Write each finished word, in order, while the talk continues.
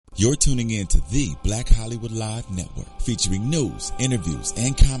You're tuning in to the Black Hollywood Live Network, featuring news, interviews,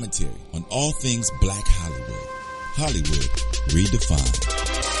 and commentary on all things Black Hollywood. Hollywood redefined.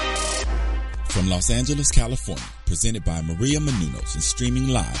 From Los Angeles, California, presented by Maria Menounos and streaming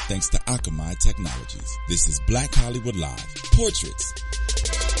live thanks to Akamai Technologies. This is Black Hollywood Live, Portraits,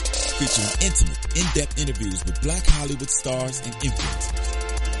 featuring intimate, in-depth interviews with Black Hollywood stars and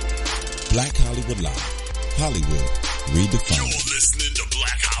influencers. Black Hollywood Live, Hollywood redefined. You're listening to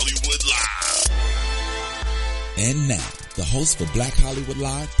Black Hollywood Live. And now, the host for Black Hollywood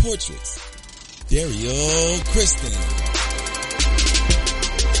Live, Portraits, Dario Kristen.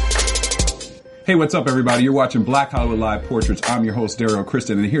 Hey, what's up, everybody? You're watching Black Hollywood Live Portraits. I'm your host, Dario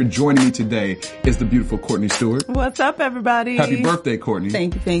Kristen, and here joining me today is the beautiful Courtney Stewart. What's up, everybody? Happy birthday, Courtney.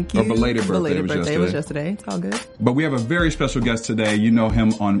 Thank you. Or belated birthday. Belated birthday was yesterday. It's all good. But we have a very special guest today. You know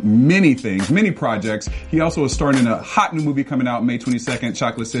him on many things, many projects. He also is starring in a hot new movie coming out May 22nd,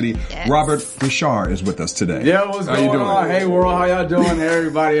 Chocolate City. Yes. Robert Richard is with us today. Yeah, what's going on? Hey, world, how y'all doing? Hey,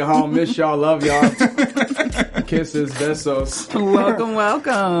 everybody at home. Miss y'all, love y'all. Kisses, besos. Welcome.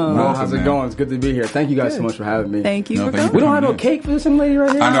 How's it going? It's good to be here. Thank you guys so much for having me. Thank you for coming. We don't have no cake for this young lady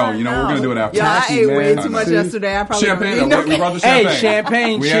right here? I know. We're going to do it after. Yeah, I ate way too much yesterday. I probably champagne. We brought the champagne. Hey,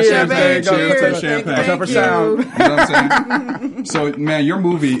 champagne. We cheers. have champagne. Cheers. Champagne. What's up for sound? You know what I'm saying? So, man, your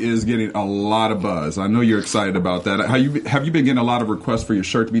movie is getting a lot of buzz. I know you're excited about that. Have you been getting a lot of requests for your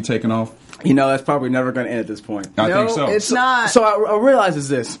shirt to be taken off? You know, that's probably never going to end at this point. I think so. It's not. So I realize is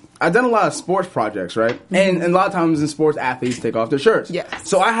this. I've done a lot of sports projects, right? Mm-hmm. And a lot of times in sports, athletes take off their shirts. Yes.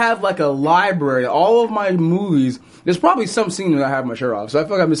 So I have like a library. All of my movies, there's probably some scene that I have my shirt off. So I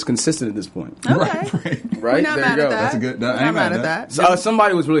feel like I'm just consistent at this point. Okay. Right? We're not there mad you go. at that. That's a good. We're not mad at that. So,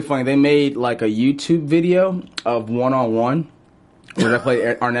 somebody was really funny. They made like a YouTube video of one-on-one. Where I play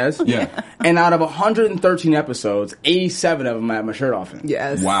Arnez. Yeah. And out of 113 episodes, 87 of them I had my shirt off in.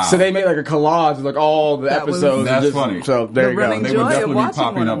 Yes. Wow. So they made like a collage of like all the episodes. That's funny. So there you go. They would definitely be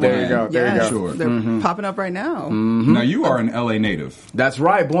popping up. There you go. There you go. Sure. They're popping up right now. Mm-hmm. Now, you are an LA native. That's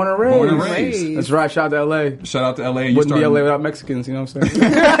right. Born and raised. Born and raised. That's right. Shout out to LA. Shout out to LA. And Wouldn't be LA without Mexicans, you know what I'm saying?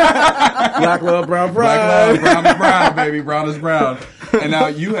 Black love, brown Black pride. love, brown is brown, baby. Brown is brown. And now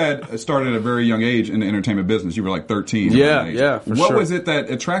you had started at a very young age in the entertainment business. You were like 13. Yeah, for What sure. was it that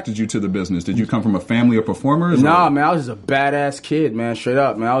attracted you to the business? Did you come from a family of performers? Nah, man, I was just a badass kid, man, straight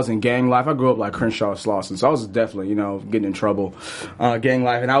up, man. I was in gang life. I grew up like Crenshaw Slauson, so I was definitely, getting in trouble, gang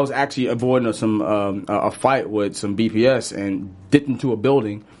life. And I was actually avoiding a fight with some BPS and dipped into a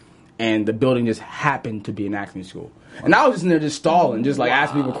building, and the building just happened to be an acting school. And I was just in there just stalling, just like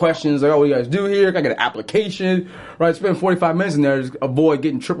asking people questions, like, oh, what do you guys do here? Can I get an application? Right, spend 45 minutes in there, just avoid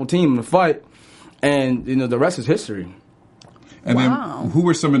getting triple teamed in the fight. And, the rest is history. And then who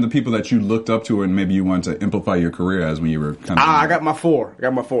were some of the people that you looked up to and maybe you wanted to amplify your career as when you were kind of... I got my four.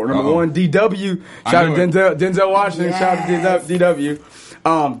 Number one, DW. Shout out to Denzel Washington. Yes. Shout out to DW.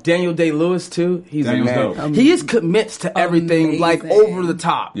 Daniel Day-Lewis, too. He's a man. Dope. He just commits to everything, like, over the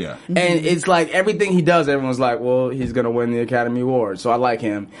top. Yeah. And it's like everything he does, everyone's like, well, he's going to win the Academy Award. So I like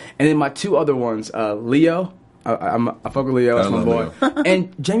him. And then my two other ones, Leo. I fuck with Leo. That's my boy.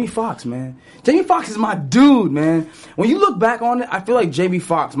 And Jamie Foxx, man. Jamie Foxx is my dude, man. When you look back on it, I feel like Jamie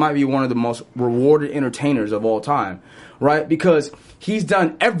Foxx might be one of the most rewarded entertainers of all time, right? Because he's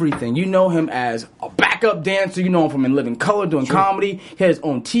done everything. You know him as a backup dancer. You know him from In Living Color doing comedy. He had his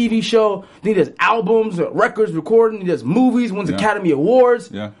own TV show. Then he does albums, records, recording. He does movies, wins Academy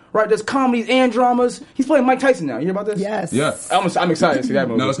Awards. Yeah. Right? Does comedies and dramas. He's playing Mike Tyson now. You hear about this? Yes. Yeah. I'm excited to see that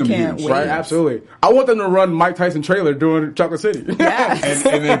movie. No, it's going to be Can't huge. wait. Right? Absolutely. I want them to run Mike Tyson trailer during Chocolate City. Yes.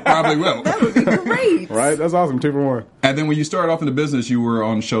 And they probably will. That would be great. Right? That's awesome. 2 for 1. And then when you started off in the business, you were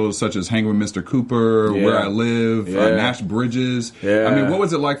on shows such as Hanging with Mr. Cooper, Yeah. Where I Live, Yeah. Nash Bridges. Yeah. I mean, what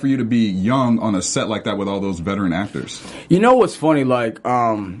was it like for you to be young on a set like that with all those veteran actors? You know what's funny? Like,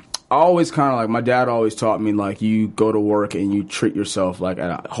 I always kind of like, my dad always taught me, like, you go to work and you treat yourself like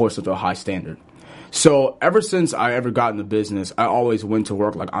hold yourself to a high standard. So ever since I ever got in the business, I always went to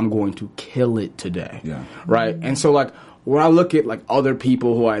work like, I'm going to kill it today. Yeah. Right? And so, like, when I look at, like, other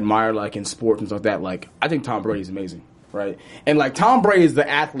people who I admire, like, in sports and stuff like that, like, I think Tom Brady's amazing. Right? And, like, Tom Brady is the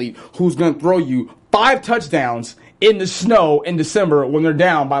athlete who's going to throw you 5 touchdowns in the snow in December when they're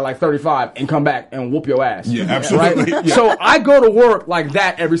down by like 35 and come back and whoop your ass. Yeah, absolutely. Right? Yeah. So I go to work like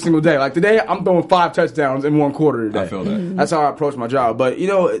that every single day. Like today, I'm throwing 5 touchdowns in 1 quarter today. I feel that. That's how I approach my job. But,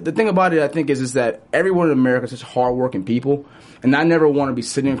 the thing about it, I think, is that everyone in America is such hardworking people. And I never want to be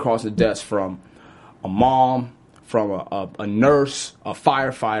sitting across the desk from a mom, from a nurse, a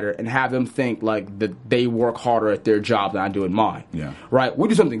firefighter, and have them think like that they work harder at their job than I do at mine. Yeah. Right? We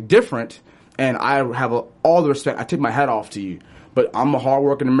do something different. And I have all the respect. I take my hat off to you. But I'm a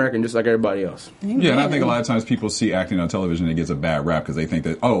hardworking American just like everybody else. Yeah, and I think a lot of times people see acting on television and it gets a bad rap because they think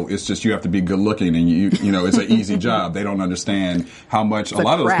that, oh, it's just you have to be good looking and you know, it's an easy job. They don't understand how much a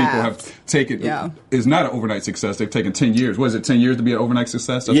lot of those people have taken. Yeah. It's not an overnight success. They've taken 10 years. What is it, 10 years to be an overnight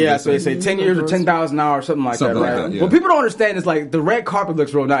success? That's Yeah, what so they say 10 years or 10,000 hours, something like that, right? That, yeah. What people don't understand is like the red carpet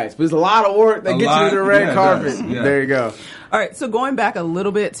looks real nice, but there's a lot of work that gets you to the red carpet. Yeah. There you go. All right, so going back a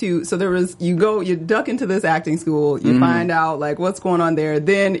little bit to, so there was, you duck into this acting school, you find out like what's going on there,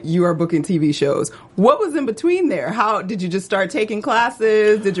 then you are booking TV shows. What was in between there? How did you just start taking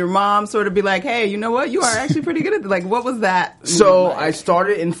classes? Did your mom sort of be like, hey, you know what, you are actually pretty good at it? Like, what was that? So like? I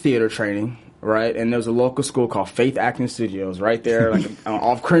started in theater training, right? And there was a local school called Faith Acting Studios right there, like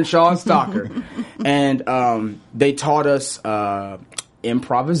off Crenshaw and Stalker. And they taught us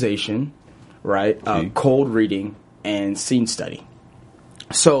improvisation, right? Cold reading, and scene study.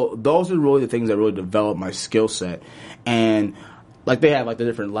 So those are really the things that really developed my skill set. And like they have like the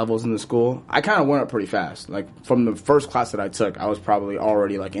different levels in the school. I kind of went up pretty fast. Like from the first class that I took, I was probably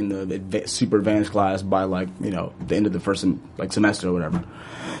already like in the super advanced class by like, you know, the end of the first like semester or whatever.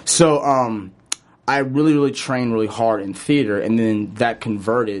 So I really trained really hard in theater, and then that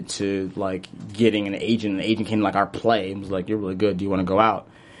converted to like getting an agent. An agent came to like our play and was like, "You're really good. Do you want to go out?"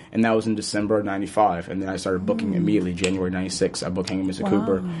 And that was in December of 95. And then I started booking immediately, January 96. I booked Hanging Mr.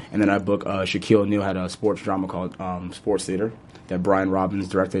 Cooper. And then I booked Shaquille O'Neal had a sports drama called Sports Theater that Brian Robbins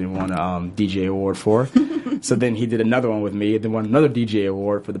directed and won a DJ award for. So then he did another one with me, and then won another DJ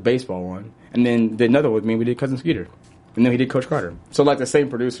award for the baseball one. And then did another with me. We did Cousin Skeeter. And then he did Coach Carter. So like the same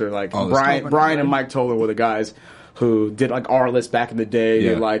producer, like Brian and Mike Toller were the guys who did like Our List back in the day,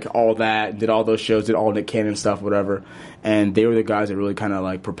 did like all that, did all those shows, did all Nick Cannon stuff, whatever. And they were the guys that really kind of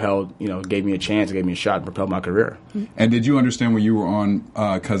like propelled, you know, gave me a chance, gave me a shot, and propelled my career. And did you understand when you were on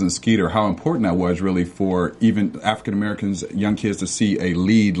Cousin Skeeter how important that was really for even African Americans, young kids, to see a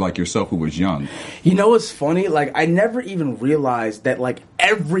lead like yourself who was young? You know what's funny? Like I never even realized that like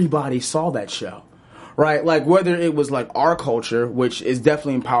everybody saw that show. Right, like whether it was like our culture, which is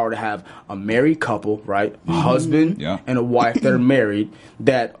definitely empowered to have a married couple, right, a husband and a wife that are married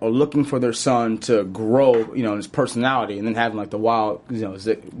that are looking for their son to grow, you know, in his personality, and then having like the wild, you know,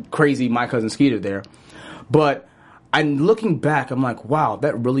 crazy My Cousin Skeeter there. But I'm looking back, I'm like, wow,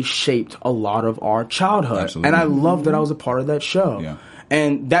 that really shaped a lot of our childhood, and I love that I was a part of that show. Yeah.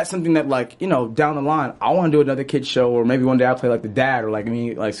 And that's something that, like, you know, down the line, I want to do another kid's show, or maybe one day I'll play, like, the dad, or, like,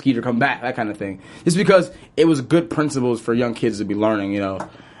 me, like, Skeeter come back, that kind of thing. Just because it was good principles for young kids to be learning, you know,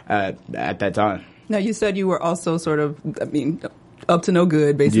 at that time. Now, you said you were also sort of, I mean, up to no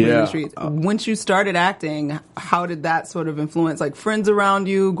good, basically, in the streets. Once you started acting, how did that sort of influence, like, friends around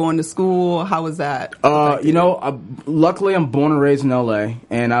you, going to school? How was that? You know, luckily I'm born and raised in L.A.,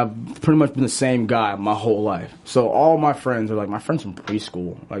 and I've pretty much been the same guy my whole life. So all my friends are, like, my friends from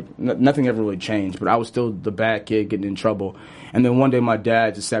preschool. Like, nothing ever really changed, but I was still the bad kid getting in trouble. And then one day my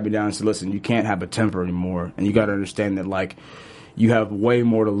dad just sat me down and said, listen, you can't have a temper anymore, and you got to understand that, like, you have way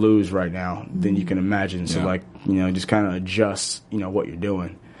more to lose right now than you can imagine. So, like, you know, just kind of adjust, you know, what you're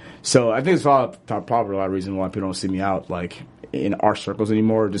doing. So I think it's probably a lot of reason why people don't see me out, like, in our circles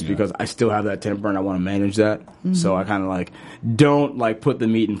anymore, just because I still have that temper and I want to manage that. So I kind of, like, don't, like, put the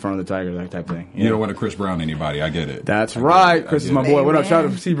meat in front of the tiger, that type of thing. You don't want to Chris Brown anybody. I get it. That's right. Chris is my boy. What up? Shout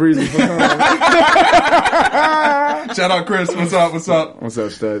out to Sea Breezy. Shout out, Chris. What's up? What's up? What's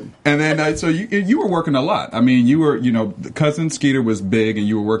up, stud? And then, so you were working a lot. I mean, you were, you know, Cousin Skeeter was big, and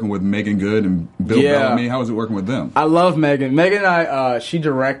you were working with Megan Good and Bill Bellamy. How was it working with them? I love Megan. Megan and I, she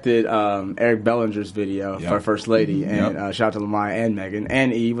directed Eric Bellinger's video for First Lady. And shout out to Lamar and Megan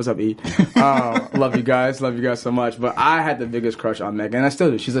and E. What's up, E? Love you guys. Love you guys so much. But I had the biggest crush on Megan, and I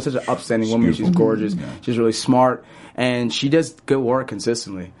still do. She's such an upstanding woman. She's gorgeous. She's really smart, and she does good work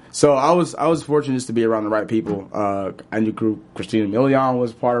consistently. So I was fortunate just to be around the right people. I knew Christina Milian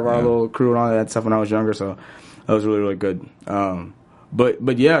was part of our little crew and all that stuff when I was younger, so that was really, really good.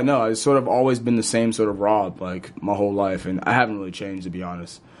 But yeah, no, it's sort of always been the same sort of Rob, like, my whole life, and I haven't really changed, to be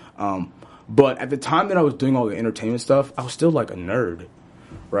honest. But at the time that I was doing all the entertainment stuff, I was still, like, a nerd.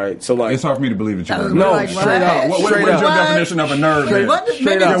 Right, so like it's hard for me to believe that you're a nerd. No, like, straight up. What is your definition of a nerd? Straight up.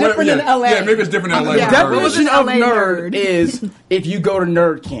 Maybe it's different in LA. Yeah, maybe it's different in LA. The definition of LA nerd is if you go to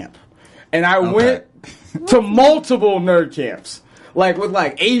nerd camp, and I went to multiple nerd camps, like with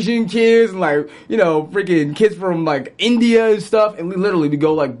like Asian kids and like, you know, freaking kids from like India and stuff, and we literally would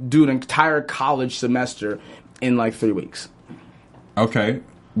go like do an entire college semester in like 3 weeks. Okay,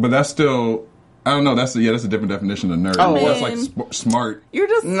 but that's still I don't know. That's a different definition of nerd. Oh, that's like smart. You're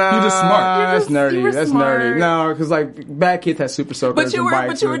just You're just smart. That's nerdy. That's smart. nerdy. No, because like bad kids had super soakers.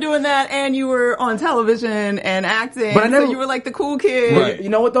 But you were doing that, and you were on television and acting. But I never, so you were like the cool kid. Right. You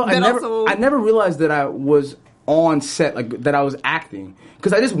know what though? I never realized that I was on set, like that I was acting,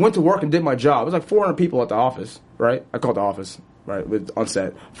 because I just went to work and did my job. It was like 400 people at the office, right? I call it the office, right? On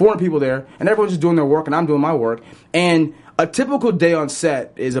set, 400 people there, and everyone's just doing their work, and I'm doing my work. And a typical day on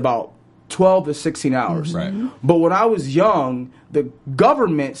set is about 12 to 16 hours. Right. But when I was young, the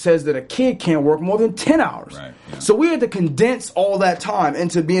government says that a kid can't work more than 10 hours. Right, yeah. So we had to condense all that time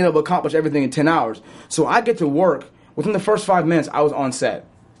into being able to accomplish everything in 10 hours. So I get to work, within the first 5 minutes, I was on set.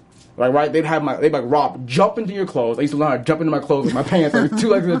 Like, right? They'd like, Rob, jump into your clothes. I used to learn how to jump into my clothes with my pants, like 2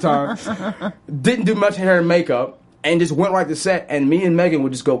 legs at a time. Didn't do much hair and makeup, and just went right to set, and me and Megan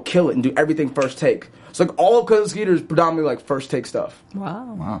would just go kill it and do everything first take. So like all of Cousin Skeeter is predominantly like first take stuff.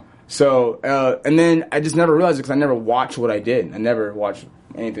 Wow. So, and then I just never realized it because I never watched what I did. I never watched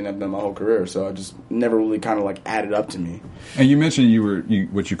anything I've done my whole career, so I just never really kind of like added up to me. And you mentioned you were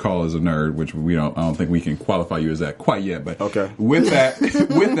what you call as a nerd, which I don't think we can qualify you as that quite yet. But okay. with that,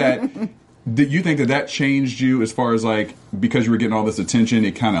 did you think that changed you as far as like because you were getting all this attention,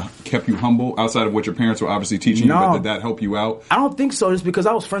 it kind of kept you humble outside of what your parents were obviously teaching you? But did that help you out? I don't think so. Just because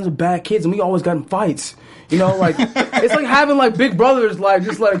I was friends with bad kids and we always got in fights. You know, like it's like having like big brothers, like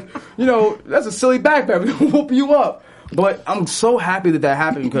just like that's a silly backpack. We whoop you up. But I'm so happy that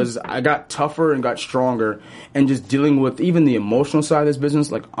happened because I got tougher and got stronger, and just dealing with even the emotional side of this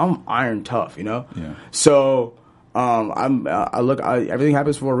business. Like I'm iron tough, Yeah. So everything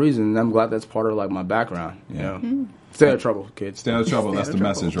happens for a reason, and I'm glad that's part of like my background. Yeah. Mm-hmm. Stay out of trouble, kids. Stay out of trouble. That's the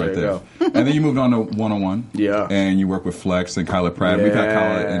message right there. There And then you moved on to 101. Yeah. And you work with Flex and Kyla Pratt. Yeah. We've had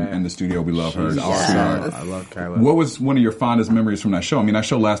Kyla in the studio. We love her. She's awesome. I love Kyla. What was one of your fondest memories from that show? I mean, that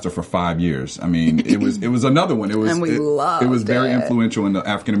show lasted for 5 years. I mean, it was another one. It was and we loved it was very influential in the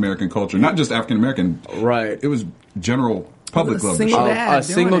African American culture. Not just African American. Right. It was general public love. A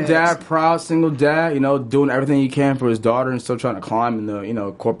single dad, proud single dad, doing everything he can for his daughter and still trying to climb in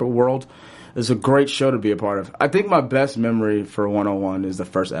the, corporate world. It's a great show to be a part of. I think my best memory for 101 is the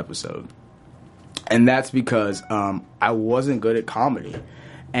first episode. And that's because I wasn't good at comedy.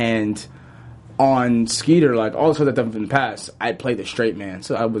 And on Skeeter, like all the stuff that I've done in the past, I played the straight man.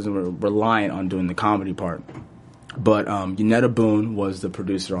 So I wasn't reliant on doing the comedy part. But Yanetta Boone was the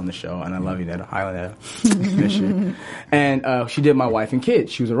producer on the show, and I love Yanetta. Hi, Yanetta. Miss you. And she did My Wife and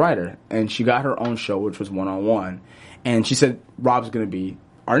Kids. She was a writer, and she got her own show, which was 101. And she said, Rob's going to be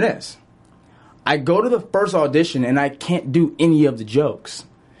Arnez. I go to the first audition, and I can't do any of the jokes.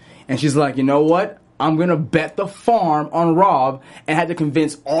 And she's like, you know what? I'm going to bet the farm on Rob, and had to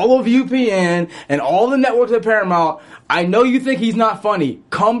convince all of UPN and all the networks at Paramount, I know you think he's not funny.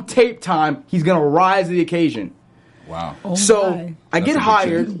 Come tape time, he's going to rise to the occasion. Wow. Oh So I get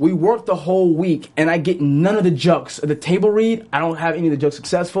hired, we work the whole week, and I get none of the jokes. The table read, I don't have any of the jokes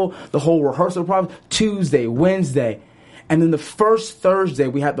successful. The whole rehearsal problem, Tuesday, Wednesday. And then the first Thursday,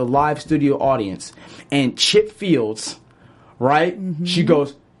 we had the live studio audience. And Chip Fields, right? Mm-hmm. She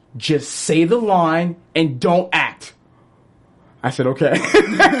goes, just say the line and don't act. I said, okay.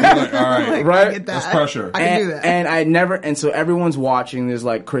 Like, all right. Right? I get that. That's pressure. I can do that. And so everyone's watching. There's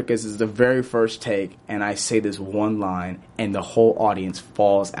like crickets. This is the very first take. And I say this one line, and the whole audience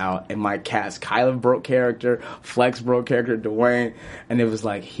falls out. And my cast, Kyla broke character, Flex broke character, Dwayne. And it was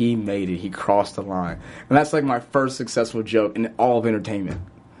like, he made it. He crossed the line. And that's like my first successful joke in all of entertainment.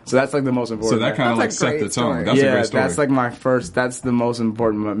 So that's like the most important. So that kind of like set the tone. That's a great story. That's like my first, that's the most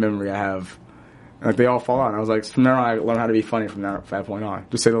important memory I have. Like they all fall out. And I was like, from there on, I learned how to be funny from that point on.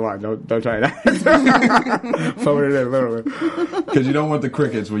 Just say the line. Don't try that. So it is, literally. Because you don't want the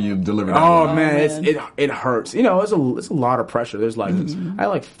crickets when you deliver that. Oh man, it hurts. It's a lot of pressure. There's like I had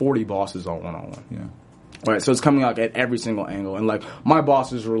like 40 bosses on 101. Yeah. Right. So it's coming out at every single angle, and like my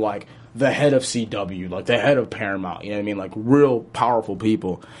bosses were like the head of CW, like the head of Paramount. You know what I mean? Like real powerful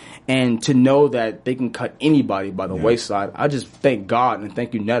people. And to know that they can cut anybody by the wayside, I just thank God and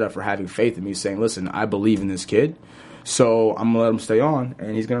thank you, Netta, for having faith in me, saying, listen, I believe in this kid, so I'm going to let him stay on,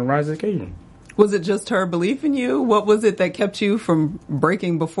 and he's going to rise to the occasion. Was it just her belief in you? What was it that kept you from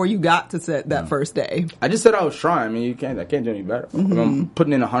breaking before you got to set that first day? I just said I was trying. I mean, I can't do any better. Mm-hmm. I'm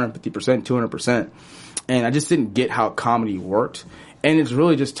putting in 150%, 200%, and I just didn't get how comedy worked. And it's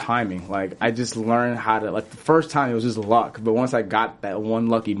really just timing. Like, I just learned how to, like, the first time it was just luck. But once I got that one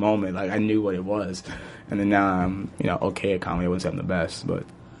lucky moment, like, I knew what it was. And then now I'm, okay at comedy. I wouldn't say I'm the best, but.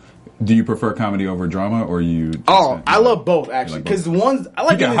 Do you prefer comedy over drama, or you? I love both actually, because the ones I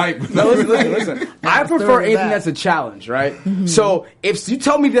like. No, listen. I prefer anything that's a challenge, right? Mm-hmm. So if you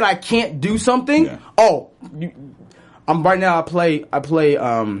tell me that I can't do something, I'm right now.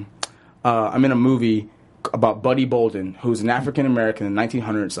 I'm in a movie about Buddy Bolden, who's an African American in the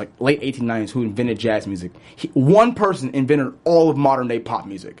 1900s, like late 1890s, who invented jazz music. One person invented all of modern day pop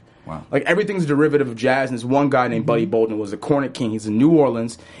music. Wow. Like, everything's a derivative of jazz, and this one guy named Buddy Bolden was a cornet king. He's in New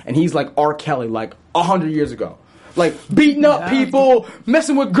Orleans, and he's like R. Kelly, like 100 years ago. Like, beating up people,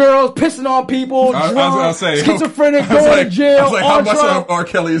 messing with girls, pissing on people, drunk, schizophrenic, going to jail. I was like, how much of R.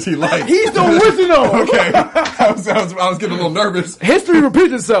 Kelly is he like? He's the original. Okay. I was getting a little nervous. History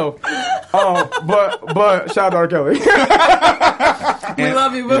repeats itself. But shout out to R. Kelly. We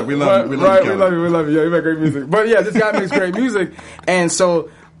love you, we love you. Yeah, you make great music. But yeah, this guy makes great music. And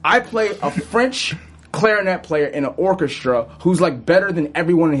so I play a French clarinet player in an orchestra who's like better than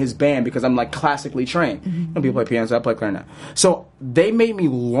everyone in his band because I'm like classically trained. Mm-hmm. People play piano, so I play clarinet. So they made me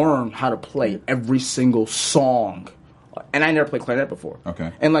learn how to play every single song. And I never played clarinet before.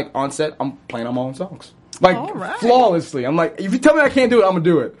 Okay. And like on set, I'm playing on my own songs. Like flawlessly. I'm like, if you tell me I can't do it, I'm gonna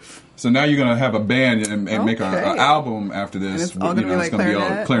do it. So now you're gonna have a band and make an album after this. And it's all gonna be like gonna be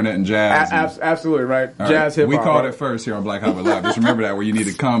all clarinet and jazz. Absolutely right. Jazz, hip hop. We called right? it first here on Black Hollywood Live. Just remember that where you need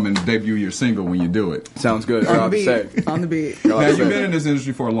to come and debut your single when you do it. Sounds good. On the beat. Now you've been in this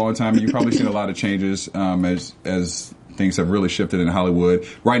industry for a long time, and you've probably seen a lot of changes as things have really shifted in Hollywood.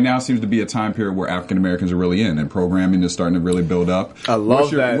 Right now seems to be a time period where African Americans are really in, and programming is starting to really build up. I love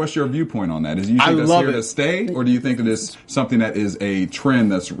that. What's your viewpoint on that? Do you think that's here to stay, or do you think that it's something that is a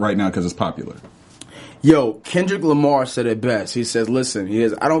trend that's right now because it's popular? Yo, Kendrick Lamar said it best. He says, listen,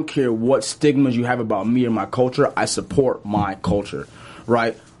 I don't care what stigmas you have about me or my culture. I support my culture,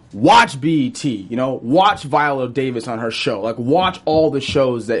 right? Watch BET, watch Viola Davis on her show. Like, watch all the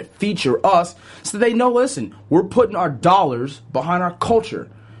shows that feature us so they know, listen, we're putting our dollars behind our culture.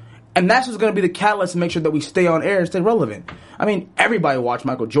 And that's what's going to be the catalyst to make sure that we stay on air and stay relevant. I mean, everybody watched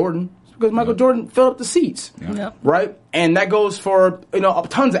Michael Jordan because Michael Jordan filled up the seats, right? And that goes for,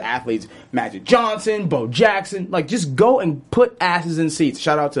 tons of athletes. Magic Johnson, Bo Jackson. Like, just go and put asses in seats.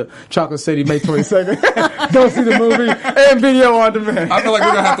 Shout out to Chocolate City, May 22nd. Go see the movie and video on demand. I feel like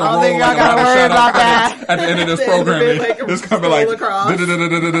we're going to have to roll like a shout out at the end of this programming. It's going to be like,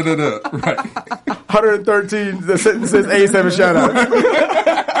 right. 113, the sentence says 87 shout out.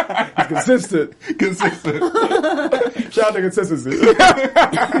 He's consistent. Shout out to consistency.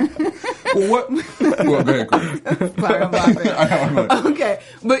 Well, go ahead, Chris. Okay,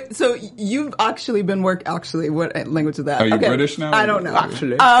 but so you've actually been what language is that? Are you British now? I don't know.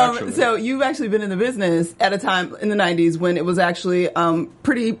 Actually. So you've actually been in the business at a time in the 90s when it was actually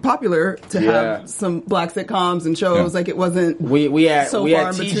pretty popular to have some black sitcoms and shows. Like, it wasn't we had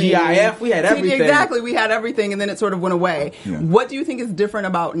TGIF, we had everything. Exactly, we had everything, and then it sort of went away. Yeah. What do you think is different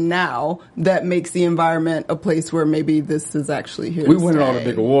about now that makes the environment a place where maybe this is actually here? We win all the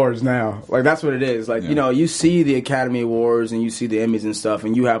big awards now. Like, that's what it is. Like, you see the Academy Awards and you see the Emmys and stuff,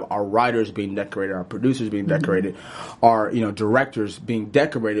 and you have our writers being decorated, our producers being decorated, our directors being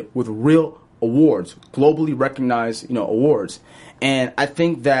decorated with real awards, globally recognized awards. And I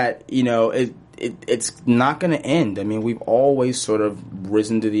think that it's not going to end. I mean, we've always sort of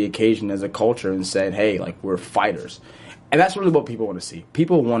risen to the occasion as a culture and said, hey, like, we're fighters. And that's really what people want to see.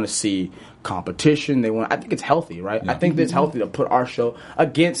 People want to see competition. I think it's healthy, right? Yeah. I think it's healthy to put our show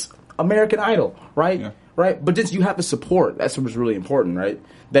against American Idol, right? Yeah. Right? But just you have the support. That's what's really important, right?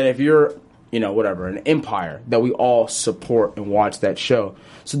 That if you're, an empire, that we all support and watch that show.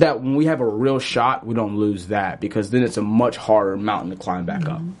 So that when we have a real shot, we don't lose that, because then it's a much harder mountain to climb back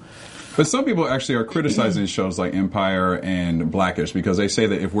up. But some people actually are criticizing shows like Empire and Blackish because they say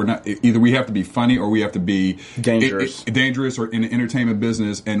that if we're not, either we have to be funny or we have to be dangerous or in the entertainment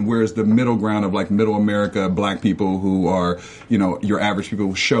business. And where's the middle ground of like middle America, black people who are, your average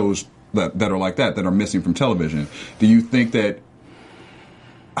people, shows that are like that are missing from television. Do you think that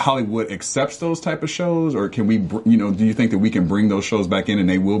Hollywood accepts those type of shows, or can we, do you think that we can bring those shows back in and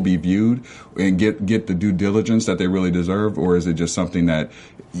they will be viewed and get the due diligence that they really deserve, or is it just something that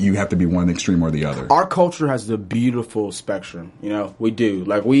you have to be one extreme or the other? Our culture has the beautiful spectrum, we do.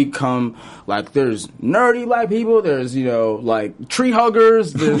 Like, we come, like, there's nerdy black people, there's, like, tree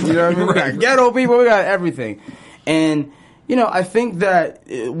huggers, there's, we got ghetto people, we got everything. And I think that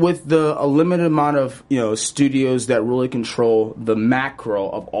with a limited amount of, studios that really control the macro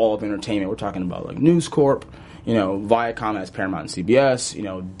of all of entertainment, we're talking about like News Corp, Viacom has Paramount and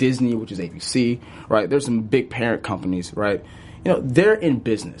CBS, Disney, which is ABC, right? There's some big parent companies, right? They're in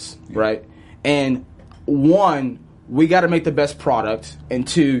business, right? And one, we got to make the best product, and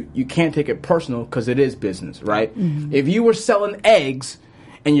 2, you can't take it personal because it is business, right? Mm-hmm. If you were selling eggs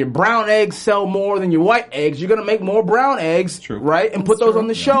and your brown eggs sell more than your white eggs, you're going to make more brown eggs, right? And put those on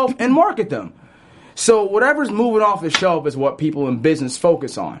the shelf and market them. So whatever's moving off the shelf is what people in business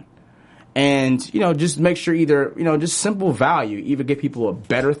focus on. And, just make sure either, just simple value, either give people a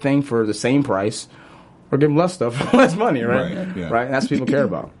better thing for the same price or give them less stuff for less money, right? Right? And that's what people care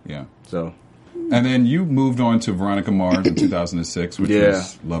about. Yeah. So... And then you moved on to Veronica Mars in 2006, which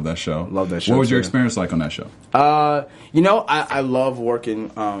was, love that show. Love that show. What was your experience like on that show? I love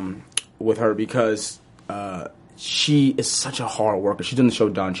working with her because she is such a hard worker. She's doing the show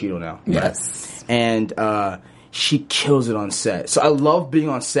Don Cheadle now. Yes. Right? And she kills it on set. So I love being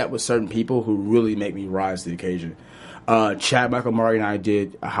on set with certain people who really make me rise to the occasion. Chad Michael Murray and I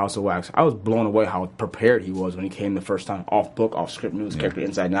did a House of Wax. I was blown away how prepared he was when he came the first time. Off book, off script, knew his character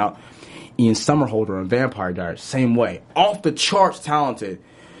inside and out. Ian Somerhalder on Vampire Diaries, same way. Off the charts talented.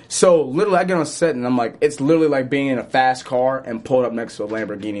 So, literally, I get on set and I'm like, it's literally like being in a fast car and pulled up next to a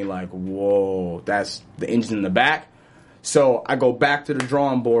Lamborghini like, whoa, that's the engine in the back. So, I go back to the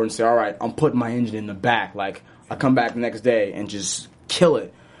drawing board and say, all right, I'm putting my engine in the back. Like, I come back the next day and just kill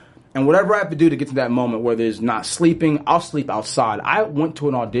it. And whatever I have to do to get to that moment where there's not sleeping, I'll sleep outside. I went to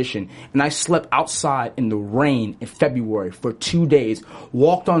an audition, and I slept outside in the rain in February for 2 days,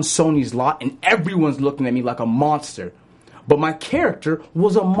 walked on Sony's lot, and everyone's looking at me like a monster. But my character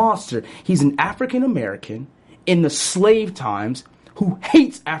was a monster. He's an African-American in the slave times who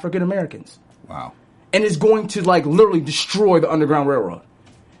hates African-Americans. Wow. And is going to, literally destroy the Underground Railroad.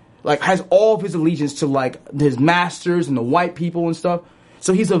 Has all of his allegiance to, his masters and the white people and stuff.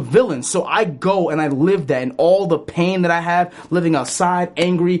 So he's a villain. So I go and I live that, and all the pain that I have living outside,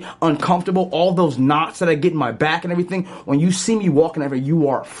 angry, uncomfortable, all those knots that I get in my back and everything. When you see me walking over, you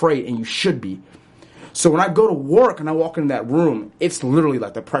are afraid, and you should be. So when I go to work and I walk into that room, it's literally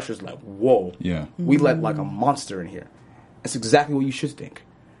like the pressure's like, whoa. Yeah. We let like a monster in here. That's exactly what you should think.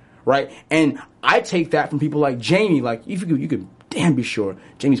 Right? And I take that from people like Jamie. Like, if you could damn be sure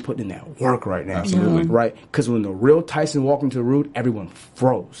Jamie's putting in that work right now. Absolutely. Right? Because when the real Tyson walked into the room, everyone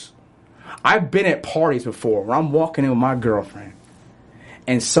froze. I've been at parties before where I'm walking in with my girlfriend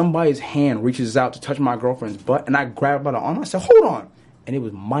and somebody's hand reaches out to touch my girlfriend's butt, and I grab her by the arm. I said, hold on. And it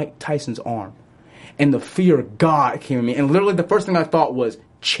was Mike Tyson's arm. And the fear of God came in me. And literally the first thing I thought was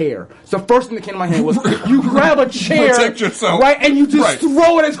chair. So the first thing that came to my head was you grab a chair, protect yourself, right, and you just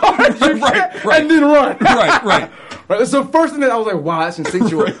throw it as hard as you can, and then run. Right. That's the first thing that I was like, wow, that's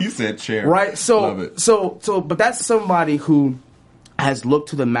instinctual. You said chair. Right? So, love it. So, but that's somebody who has looked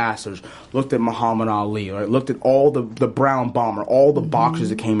to the masters, looked at Muhammad Ali, right? Looked at all the Brown Bomber, all the boxers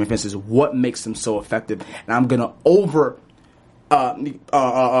that came in, and says, what makes them so effective? And I'm going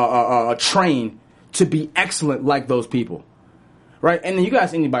to train to be excellent like those people. Right? And then you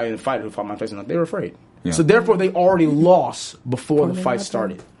guys, anybody in the fight who fought Mike Tyson, they were afraid. Yeah. So therefore, they already lost before the fight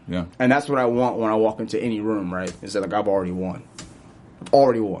started. Yeah. And that's what I want when I walk into any room, right? Is that, like, I've already won. I've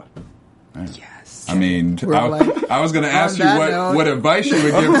already won. Yes. I mean, I was going to ask you what advice you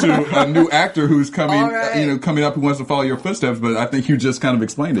would give to a new actor who's coming up who wants to follow your footsteps, but I think you just kind of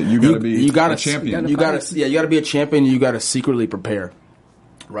explained it. You got to be a champion. You got to be a champion, and you got to secretly prepare.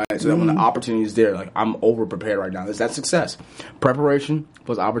 Right, so that when the opportunity is there, like, I'm over prepared right now. That's success. Preparation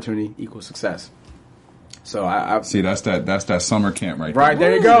plus opportunity equals success. So I see that's that summer camp right there. Right,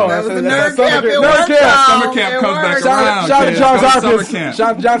 there you go. That was the nerd camp. Summer camp comes back around. Shout out to Johns Hopkins.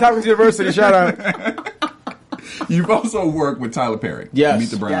 Johns Hopkins University. Shout out. You've also worked with Tyler Perry. Yes.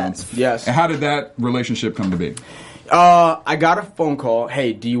 Meet the Browns. Yes. And how did that relationship come to be? I got a phone call.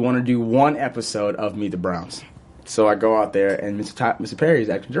 Hey, do you want to do one episode of Meet the Browns? So I go out there, and Mr. Perry is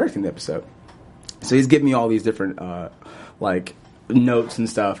actually directing the episode. So he's giving me all these different, notes and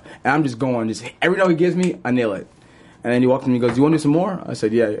stuff. And I'm just going, every note he gives me, I nail it. And then he walks to me and goes, do you want to do some more? I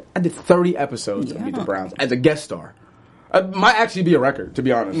said, yeah. I did 30 episodes of Meet the Browns as a guest star. It might actually be a record, to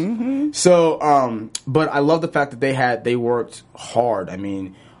be honest. Mm-hmm. So, but I love the fact that they worked hard. I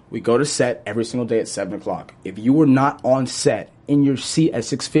mean, we go to set every single day at 7 o'clock. If you were not on set in your seat at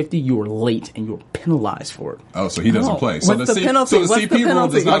 6:50, you were late and you were penalized for it. Oh, so he doesn't play. So what's the penalty? So the CP rule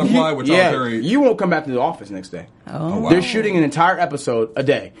does not apply with Tyler Perry. You won't come back to the office next day. Oh, wow. They're shooting an entire episode a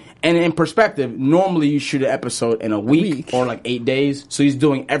day. And in perspective, normally you shoot an episode in a week or like 8 days. So he's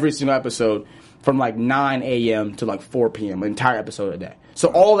doing every single episode from like 9 a.m. to like 4 p.m., an entire episode a day. So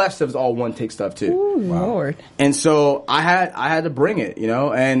all that stuff is all one take stuff too. Ooh, wow. Lord. And so I had to bring it,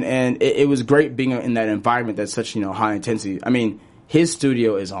 and it was great being in that environment that's such, high intensity. I mean, His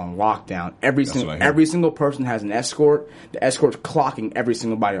studio is on lockdown. Every single person has an escort. The escort's clocking every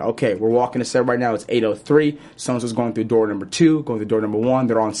single body. Okay, we're walking the set right now. It's 8:03. Someone's going through door number 2, going through door number 1.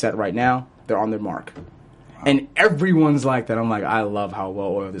 They're on set right now. They're on their mark. Wow. And everyone's like that. I'm like, I love how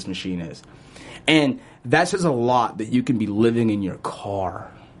well-oiled this machine is. And that says a lot that you can be living in your car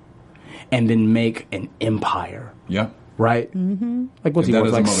and then make an empire. Yeah. Right? Mm-hmm. Like, what's he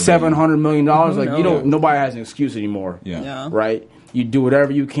worth? Like $700 million? Like, nobody has an excuse anymore. Yeah. Right? You do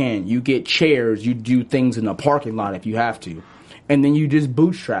whatever you can. You get chairs. You do things in the parking lot if you have to. And then you just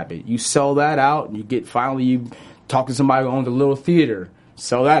bootstrap it. You sell that out. And you talk to somebody who owns a little theater.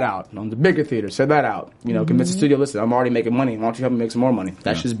 Sell that out. On the bigger theater, sell that out. Convince the studio, listen, I'm already making money. Why don't you help me make some more money?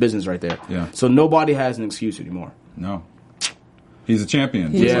 That's just business right there. Yeah. So nobody has an excuse anymore. No. He's a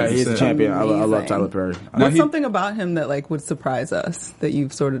champion. He's a champion. I love Tyler Perry. What's something about him that would surprise us that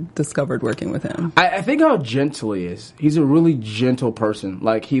you've sort of discovered working with him? I think how gentle he is. He's a really gentle person.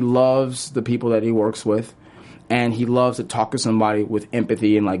 Like, he loves the people that he works with, and he loves to talk to somebody with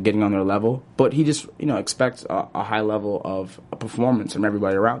empathy and getting on their level. But he just expects a high level of a performance from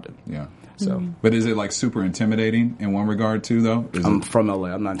everybody around him. Yeah. So, but is it super intimidating in one regard too, though? I'm from LA.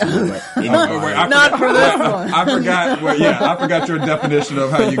 I'm not intimidated. Not for this one. I forgot. I forgot your definition of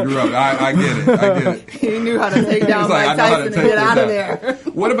how you grew up. I get it. He knew how to take down Mike Tyson and get out of there.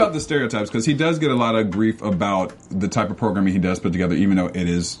 What about the stereotypes? Because he does get a lot of grief about the type of programming he does put together. Even though it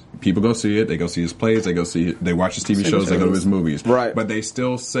is, people go see it, they go see his plays, they watch his TV shows, they go to his movies. Right. But they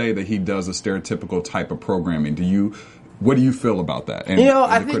still say that he does a stereotypical type of programming. What do you feel about that?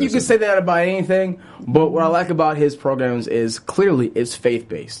 I think you can say that about anything, but what I like about his programs is clearly it's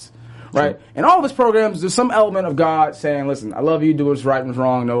faith-based, right? Sure. In all of his programs, there's some element of God saying, listen, I love you, do what's right and what's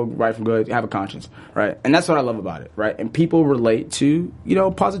wrong, know right from good, have a conscience, right? And that's what I love about it, right? And people relate to,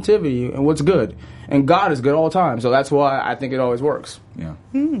 positivity and what's good. And God is good all the time, so that's why I think it always works. Yeah.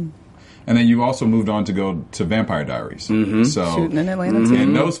 And then you also moved on to go to Vampire Diaries. Mm-hmm. So, shooting in Atlanta too.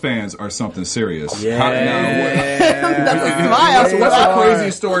 And those fans are something serious. Yeah. That's a smile. So what's a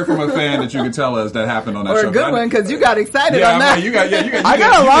crazy story from a fan that you could tell us that happened on that show? Or a good one, because you got excited on that. I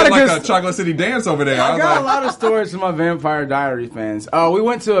got a lot of a Chocolate City dance over there. I got a lot of stories from my Vampire Diaries fans. We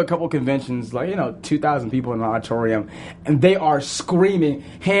went to a couple conventions, 2,000 people in the auditorium, and they are screaming,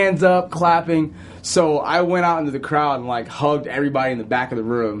 hands up, clapping. So I went out into the crowd and hugged everybody in the back of the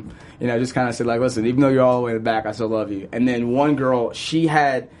room. Just kind of said, listen, even though you're all the way in the back, I still love you. And then one girl, she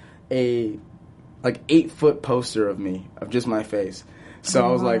had a 8-foot poster of me, of just my face. So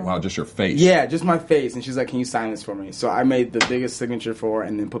I was like, wow, just your face. Yeah, just my face. And she's like, can you sign this for me? So I made the biggest signature for her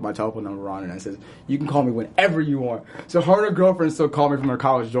and then put my telephone number on it. And I said, you can call me whenever you want. So her and her girlfriend still call me from her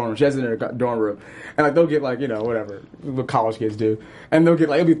college dorm room. She has it in her dorm room. And they'll get whatever, what college kids do. And they'll get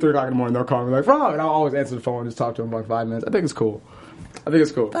it'll be 3 o'clock in the morning, they'll call me Rob. And I'll always answer the phone and just talk to them for 5 minutes. I think it's cool.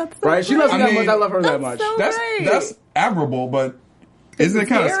 That's so right? She loves me that much. I love her that much. So that's admirable, but isn't it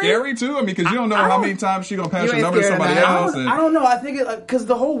kind of scary too? I mean, because you don't know how many times she's going to pass your number to somebody else. I don't know. I think because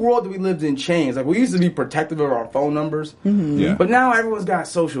the whole world that we lived in changed. We used to be protective of our phone numbers. Mm-hmm. Yeah. But now everyone's got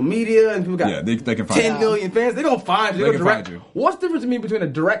social media and people got they can find 10 million fans. They don't find you. They can find you. What's the difference between a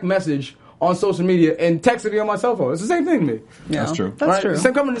direct message on social media and texting me on my cell phone? It's the same thing to me. Yeah. That's true. That's true. It's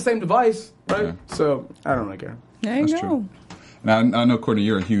coming in the same device, right? Yeah. So I don't really care. There you go. True. Now, I know, Courtney,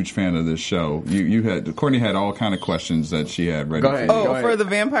 you're a huge fan of this show. Courtney had all kind of questions that she had ready. Go ahead. For the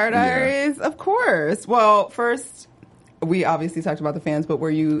Vampire Diaries? Yeah. Of course. Well, first, we obviously talked about the fans, but were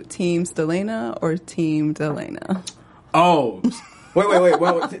you Team Stelena or Team Delena? Oh.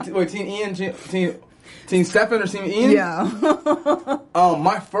 Wait. Team Ian? Team Stefan or Team Ian? Yeah.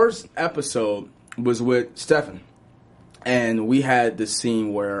 My first episode was with Stefan. And we had this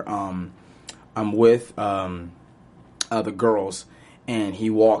scene where I'm with... the girls, and he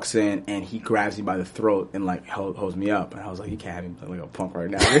walks in and he grabs me by the throat and holds me up, and I was like, you can't have me like a punk right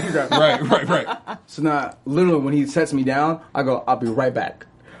now. Right. So now, literally, when he sets me down, I go, I'll be right back.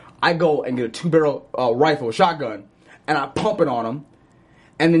 I go and get a 2-barrel rifle, shotgun, and I pump it on him.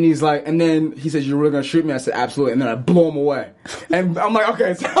 And then he's like, and then he says, you're really gonna shoot me? I said, absolutely. And then I blow him away. And I'm like,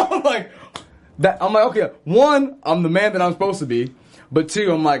 okay. So I'm like, okay. 1, I'm the man that I'm supposed to be. But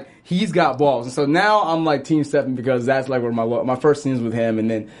 2, I'm like, he's got balls. And so now I'm like Team Stefan because that's where my first scenes with him. And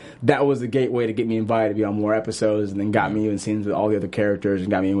then that was the gateway to get me invited to be on more episodes and then got me in scenes with all the other characters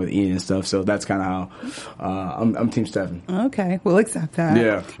and got me in with Ian and stuff. So that's kind of how I'm Team Stefan. Okay, we'll accept that.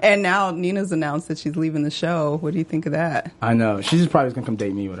 Yeah. And now Nina's announced that she's leaving the show. What do you think of that? I know. She's probably going to come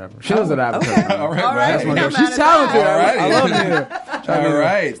date me or whatever. She knows that I have a All right. She's talented. All right. I love Nina. All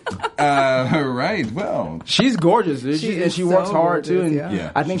right. Right. Well, she's gorgeous, dude. And she works hard too. And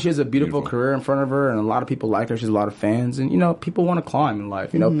yeah. I think she has a beautiful career in front of her, and a lot of people like her. She has a lot of fans, and people want to climb in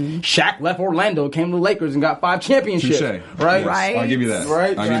life. Shaq left Orlando, came to the Lakers, and got 5 championships. Touché. Right? Yes, Right. I'll give you that.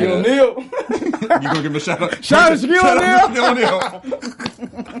 Right? I'll give you Shaquille that. O'Neal. You gonna give him a shout out? Shout out to Shaquille O'Neal.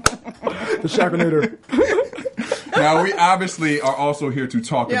 The Shaqinator. Now we obviously are also here to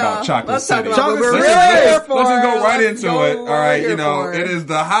talk about Chocolate let's talk City. about what we're Chocolate really City. here Let's for. just go right Let's into go it. All right, here for it is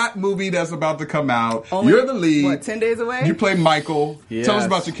the hot movie that's about to come out. Only, You're the lead. What, 10 days away? You play Michael. Yes. Tell us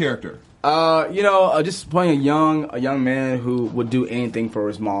about your character. Just playing a young man who would do anything for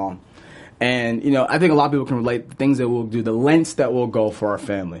his mom. And, I think a lot of people can relate the things that we'll do, the lengths that we'll go for our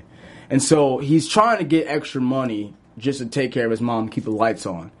family. And so he's trying to get extra money just to take care of his mom, keep the lights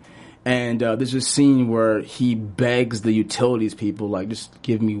on. And there's a scene where he begs the utilities people, like, just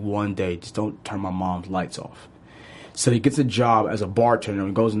give me one day. Just don't turn my mom's lights off. So he gets a job as a bartender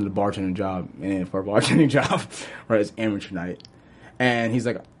and goes into the bartending job. And for a bartending job, right, it's amateur night. And he's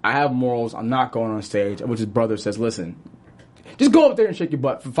like, I have morals. I'm not going on stage. Which his brother says, listen, just go up there and shake your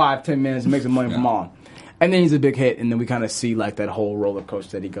butt for 5-10 minutes and make some money for mom. And then he's a big hit. And then we kind of see like that whole roller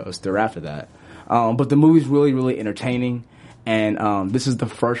coaster that he goes through after that. But the movie's really, really entertaining. And this is the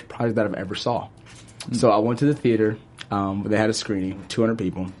first project that I've ever saw. So I went to the theater. They had a screening with 200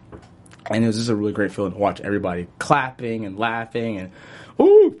 people. And it was just a really great feeling to watch everybody clapping and laughing and,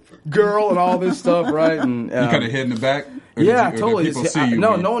 ooh, girl, and all this stuff, right? And You kind of hid in the back? Yeah, did totally. people see you?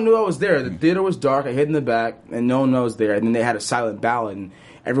 No one knew I was there. The theater was dark. I hid in the back, and no one knows there. And then they had a silent ballot, and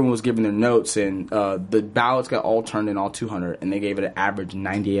everyone was giving their notes, and the ballots got all turned in, all 200, and they gave it an average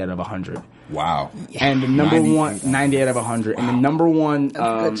 98 out of 100. Wow. And the number 98 out of 100. Wow. And the number one,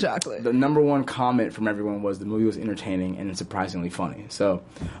 good chocolate. The number one comment from everyone was the movie was entertaining and surprisingly funny. So,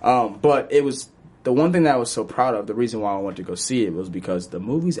 but it was the one thing that I was so proud of. The reason why I wanted to go see it was because the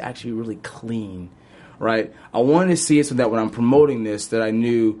movie's actually really clean, right? I wanted to see it so that when I'm promoting this, that I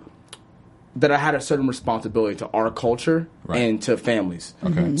knew that I had a certain responsibility to our culture and to families.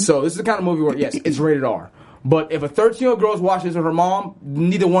 Okay. So this is the kind of movie where, yes, it's rated R. But if a 13-year-old girl's watching this with her mom,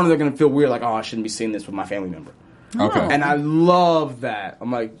 neither one of them are going to feel weird, like, oh, I shouldn't be seeing this with my family member. Okay. And I love that.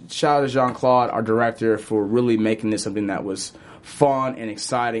 I'm like, shout out to Jean-Claude, our director, for really making this something that was fun and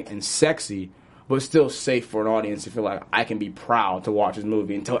exciting and sexy, but still safe for an audience to feel like I can be proud to watch this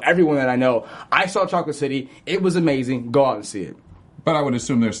movie and tell everyone that I know, I saw Chocolate City, it was amazing, go out and see it. But I would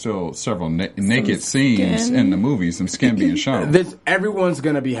assume there's still several naked scenes in the movie, some skin being shown. Everyone's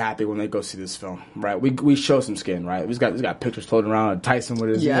gonna be happy when they go see this film, right? We show some skin, right? We got pictures floating around of Tyson with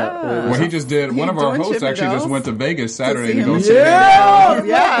his. Well, he just did. One of our hosts actually just went to Vegas Saturday to go see that.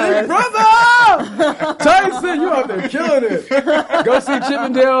 Yeah, brother, Tyson, you out there killing it. Go see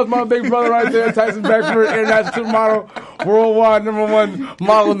Chippendales, my big brother right there. Tyson Beckford, international supermodel, worldwide #1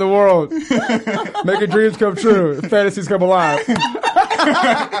 model in the world. Making dreams come true, fantasies come alive.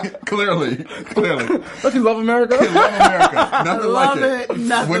 Clearly. Don't you love America? Love America. Nothing like it.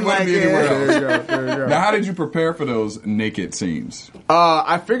 Nothing Wouldn't like be it. anywhere else. There you go. Now, how did you prepare for those naked scenes?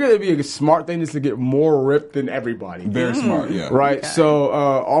 I figured it'd be a smart thing just to get more ripped than everybody. Very smart, yeah. Right? Okay. So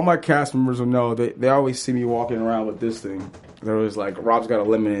all my cast members will know, they always see me walking around with this thing. They're always like, Rob's got a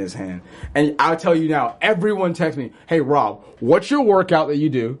lemon in his hand. And I'll tell you now, everyone texts me, hey, Rob, what's your workout that you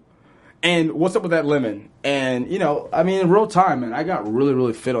do? And what's up with that lemon? And, in real time, man, I got really,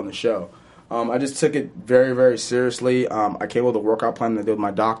 really fit on the show. I just took it very, very seriously. I came with a workout plan that I did with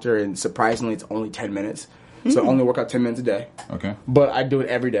my doctor, and surprisingly, it's only 10 minutes. So I only work out 10 minutes a day. Okay. But I do it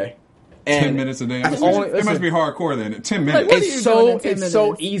every day. And 10 minutes a day? It must be hardcore then. 10 minutes. What are you doing in 10 It's so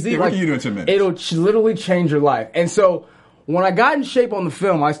minutes? easy. Yeah, what can you do in 10 minutes? It'll literally change your life. And so when I got in shape on the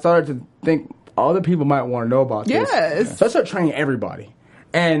film, I started to think other people might want to know about this. Yes. So I started training everybody.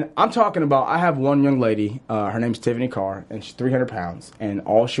 And I'm talking about, I have one young lady, her name's Tiffany Carr, and she's 300 pounds. And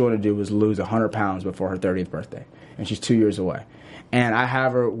all she wanted to do was lose 100 pounds before her 30th birthday. And she's 2 years away. And I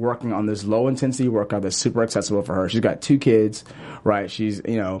have her working on this low-intensity workout that's super accessible for her. She's got 2 kids, right? She's,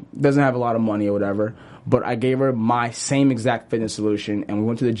 doesn't have a lot of money or whatever. But I gave her my same exact fitness solution, and we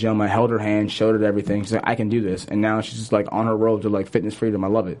went to the gym. I held her hand, showed her everything. She's like, I can do this. And now she's just, on her road to, fitness freedom. I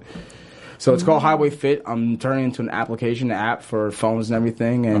love it. So it's called Highway Fit. I'm turning into an app for phones and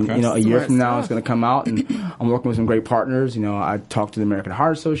everything. And, a year from now, it's going to come out. And I'm working with some great partners. I talked to the American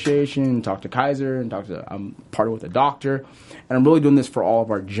Heart Association, talked to Kaiser, and I'm partnered with a doctor. And I'm really doing this for all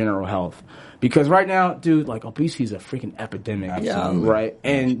of our general health. Because right now, dude, obesity is a freaking epidemic. Absolutely. Right?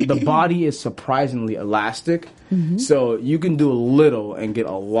 And the body is surprisingly elastic. So you can do a little and get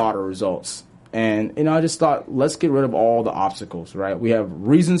a lot of results. And, you know, I just thought, let's get rid of all the obstacles, right? We have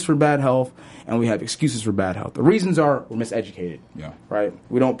reasons for bad health, and we have excuses for bad health. The reasons are we're miseducated, right?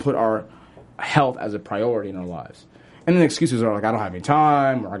 We don't put our health as a priority in our lives. And then the excuses are like, I don't have any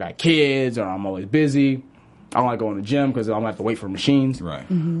time, or I got kids, or I'm always busy. I don't like going to the gym because I'm going to have to wait for machines. Right.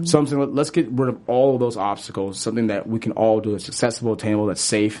 Mm-hmm. So I'm saying, let's get rid of all of those obstacles, something that we can all do that's accessible, attainable, that's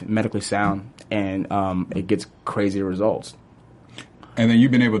safe, medically sound, and it gets crazy results. And then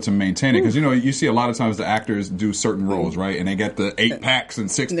you've been able to maintain it because, you know, you see a lot of times the actors do certain roles, right? And they get the 8-packs and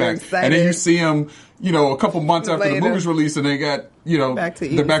 6-packs. And then you see them, you know, a couple months after the movie's released and they got, you know,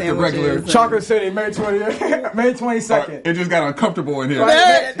 they're back to regular. Chocolate City, May 22nd. It just got uncomfortable in here.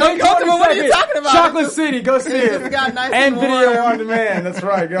 Uncomfortable? What are you talking about? Chocolate City, go see it. Got nice and video warm. on demand. That's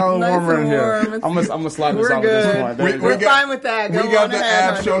right. Got a little Nice warmer in here. and I'm gonna slide this We're off at this good. point. We're fine with that. Go We got on the ahead,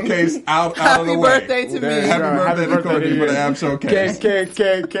 ab honey. showcase out of the Happy way. birthday to me. Happy birthday to Courtney for the ab showcase. Cake.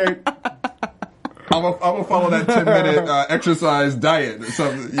 I'm gonna follow that 10-minute exercise diet. So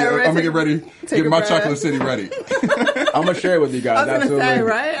I'm gonna get ready, get my Chocolate City ready. I'm gonna share it with you guys. I was going to Absolutely. say,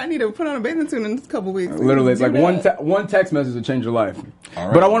 right? I need to put on a bathing suit in a couple weeks. Literally, it's like Do that. one text message will change your life. All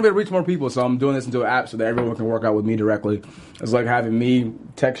right. But I want to be able to reach more people, so I'm doing this into an app so that everyone can work out with me directly. It's like having me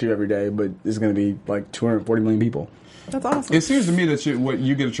text you every day, but it's going to be like 240 million people. That's awesome. It seems to me that what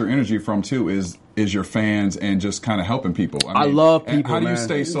you get your energy from too is your fans and just kind of helping people. I love and people, how do you man.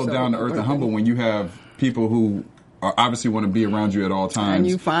 stay so down to earth and humble when you have people who are obviously want to be around you at all times? And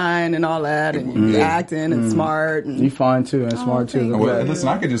you fine and all that, and you acting and smart. And You fine too and smart too. thank Well, listen,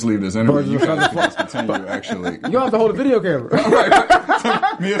 I could just leave this interview. You guys can continue, actually. You don't have to hold a video camera.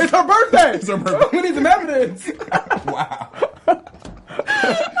 It's It's her birthday. It's her birthday. We need some evidence. Wow.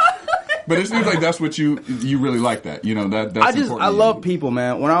 But it seems like that's what you really like that. You know, that's important. I love people,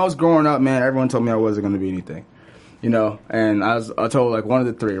 man. When I was growing up, man, everyone told me I wasn't going to be anything. You know, and I told like one of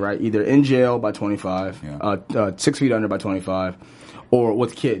the three, right? Either in jail by 25, 6 feet under by 25, or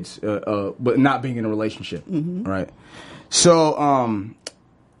with kids, but not being in a relationship, right? So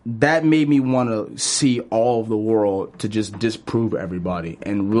that made me want to see all of the world to just disprove everybody,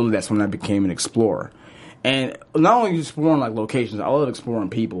 and really that's when I became an explorer. And not only exploring like locations, I love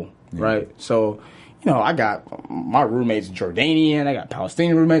exploring people, right? So, you know, I got my roommates Jordanian, I got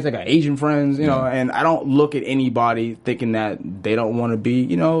Palestinian roommates, I got Asian friends, you know, and I don't look at anybody thinking that they don't want to be,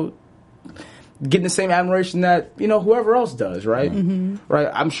 you know, getting the same admiration that, you know, whoever else does, right? Right?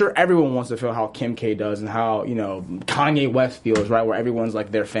 I'm sure everyone wants to feel how Kim K does and how, you know, Kanye West feels, right? Where everyone's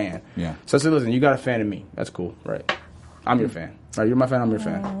like their fan. Yeah. So I said, listen, you got a fan of me. That's cool, right? I'm your fan. Right? You're my fan, I'm your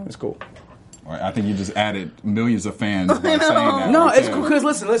fan. It's cool. I think you just added millions of fans by saying that. No, right it's there. cool because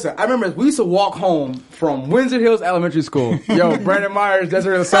listen. I remember we used to walk home from Windsor Hills Elementary School. Yo, Brandon Myers,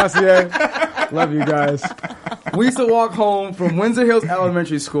 Desiree Lasancier, love you guys. We used to walk home from Windsor Hills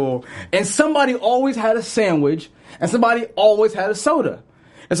Elementary School, and somebody always had a sandwich, and somebody always had a soda.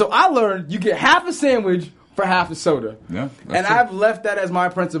 And so I learned you get half a sandwich for half a soda. Yeah, and true. I've left that as my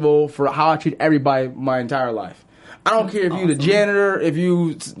principle for how I treat everybody my entire life. I don't care if you the janitor, if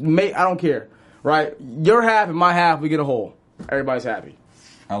you make, I don't care. Right? Your half and my half, we get a whole. Everybody's happy.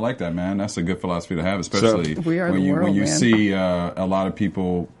 I like that, man. That's a good philosophy to have, especially We are when the you world, man. see a lot of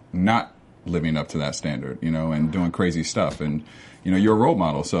people not living up to that standard, you know, and doing crazy stuff. And you know, you're a role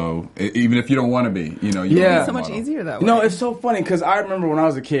model, so even if you don't want to be, you know, you're a Yeah. role It's so much model. easier that way. No, it's so funny because I remember when I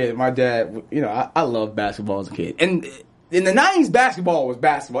was a kid, my dad, you know, I loved basketball as a kid. And in the 90s, basketball was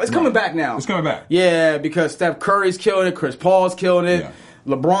basketball. It's coming back now. It's coming back. Yeah, because Steph Curry's killing it, Chris Paul's killing it. Yeah.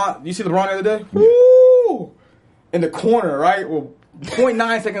 LeBron, you see LeBron the other day? Woo! In the corner, right? Well,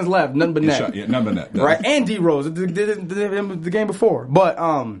 0.9 seconds left, nothing but net. Shot, yeah, nothing but net. Right? And D Rose the game before. But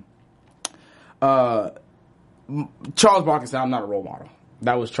Charles Barkley said, I'm not a role model.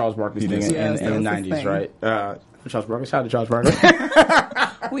 That was Charles Barkley's thing did. in Yes, the that was 90s, his thing. right? Charles Barkley. Shout out to Charles Barkley.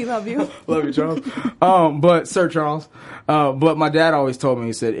 We love you. Love you, Charles. But Sir Charles. But my dad always told me,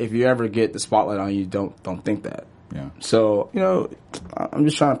 he said, if you ever get the spotlight on you, don't think that. Yeah. So, you know, I'm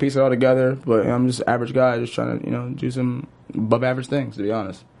just trying to piece it all together, but I'm just an average guy, just trying to, you know, do some above average things, to be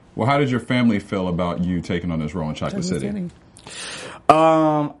honest. Well, how did your family feel about you taking on this role in Chocolate City?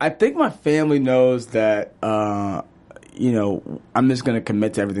 I think my family knows that, you know, I'm just going to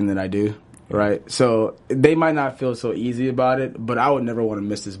commit to everything that I do, right? So they might not feel so easy about it, but I would never want to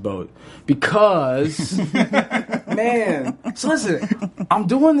miss this boat because, man. So listen, I'm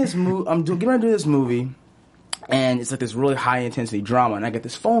doing this getting ready to do this movie, and it's like this really high intensity drama, and I get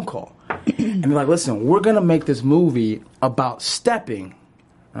this phone call, and they're like, "Listen, we're going to make this movie about stepping."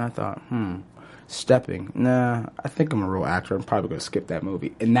 And I thought, stepping. Nah, I think I'm a real actor. I'm probably going to skip that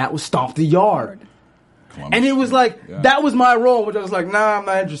movie. And that was Stomp the Yard. Columbus. And it was like, that was my role, which I was like, nah, I'm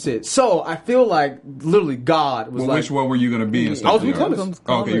not interested. So I feel like literally God was like... Which one were you going to be and stuff? I was going to be Columbus.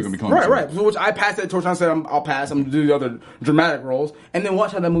 Oh, okay, you're going to be Columbus. Right. So which I passed that torch. I said, I'll pass. I'm going to do the other dramatic roles. And then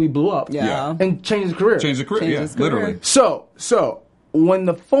watch how that movie blew up. Yeah. And changed his career. Literally. So when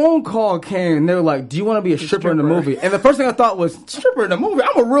the phone call came, they were like, do you want to be a stripper in the movie? And the first thing I thought was, stripper in the movie?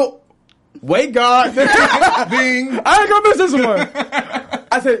 I'm a real... Wait, God. Ding. I ain't going to miss this one.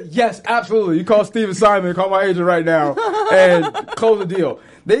 I said, yes, absolutely. You call Steven Simon, call my agent right now, and close the deal.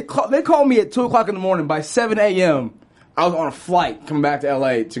 They called me at 2 o'clock in the morning. By 7 a.m., I was on a flight coming back to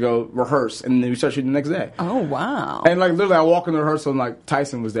L.A. to go rehearse, and then we started shooting the next day. Oh, wow. And, like, literally, I walked in the rehearsal, and, like,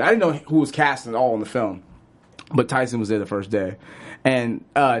 Tyson was there. I didn't know who was cast at all in the film, but Tyson was there the first day. And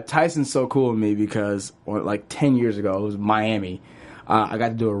Tyson's so cool with me because, like, 10 years ago, it was Miami. I got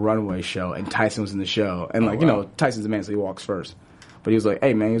to do a runway show, and Tyson was in the show. And, like, you know, Tyson's a man, so he walks first. But he was like,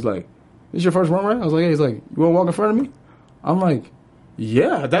 hey, man, he's like, this your first runway? I was like, yeah. He's like, you want to walk in front of me? I'm like,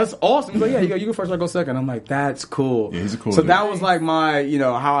 yeah, that's awesome. He's like, yeah, you go first, I go second. I'm like, that's cool. Yeah, he's a cool So dude. that was like my, you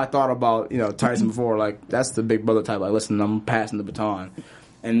know, how I thought about, you know, Tyson before. Like, that's the big brother type. Like, listen, I'm passing the baton.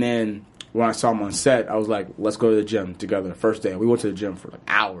 And then when I saw him on set, I was like, let's go to the gym together. First day. We went to the gym for like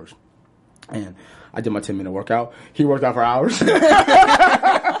hours. And I did my 10-minute workout. He worked out for hours.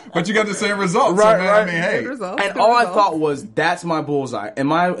 But you got the same results. Right, so, man, right. I mean, hey. And all I thought was, that's my bullseye.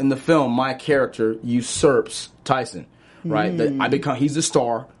 In the film, my character usurps Tyson, right? He's the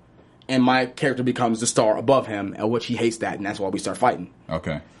star, and my character becomes the star above him, at which he hates that, and that's why we start fighting.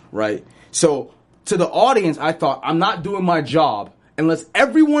 Okay. Right? So, to the audience, I thought, I'm not doing my job unless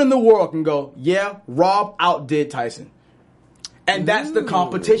everyone in the world can go, yeah, Rob outdid Tyson. And that's the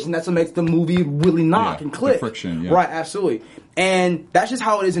competition. That's what makes the movie really knock and click. The friction, Right, absolutely. And that's just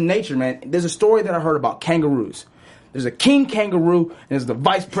how it is in nature, man. There's a story that I heard about kangaroos. There's a king kangaroo, and there's the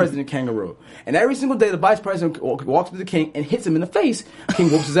vice president kangaroo. And every single day, the vice president walks up to the king and hits him in the face. The king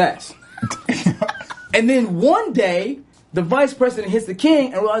whoops his ass. And then one day, the vice president hits the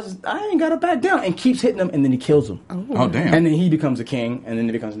king and realizes, I ain't got to back down, and keeps hitting him, and then he kills him. Oh, damn. And then he becomes a king, and then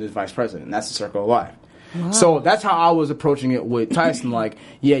he becomes the vice president. And that's the circle of life. Wow. So that's how I was approaching it with Tyson. Like,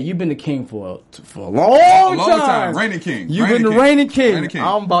 yeah, you've been the king for a long time. Reigning king. You've been the reigning king.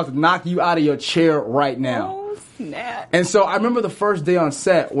 I'm about to knock you out of your chair right now. Oh, snap. And so I remember the first day on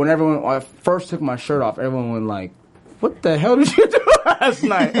set, when I first took my shirt off, everyone went like, what the hell did you do last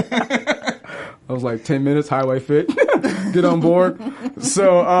night? I was like, 10 minutes, highway fit, get on board.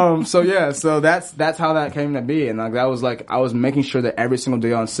 So that's how that came to be. And like, that was like, I was making sure that every single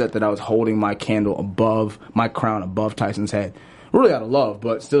day on set that I was holding my candle above, my crown above Tyson's head. Really out of love,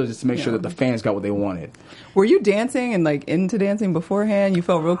 but still just to make sure that the fans got what they wanted. Were you dancing and like into dancing beforehand? You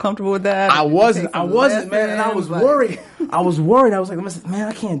felt real comfortable with that? I wasn't, man, and I was worried. I was like, man,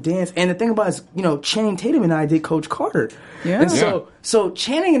 I can't dance. And the thing about it is, you know, Channing Tatum and I did Coach Carter. Yeah. And so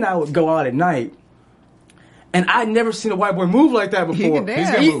Channing and I would go out at night, and I'd never seen a white boy move like that before. He can dance.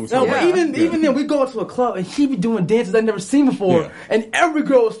 He's got moves. But even then, we go out to a club, and he'd be doing dances I'd never seen before, and every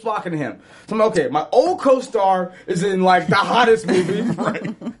girl was flocking to him. So I'm like, okay, my old co-star is in like the hottest movie, right?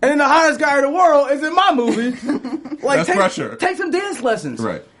 And then the hottest guy in the world is in my movie. Like, that's pressure. Take some dance lessons,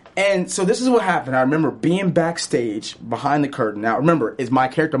 right? And so this is what happened. I remember being backstage behind the curtain. Now, remember, it's my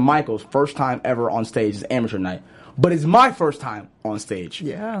character Michael's first time ever on stage. It's amateur night, but it's my first time on stage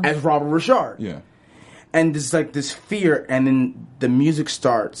as Robert Richard. Yeah. And there's like this fear, and then the music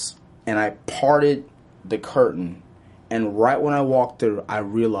starts, and I parted the curtain, and right when I walked through, I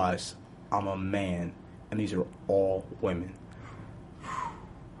realized I'm a man, and these are all women.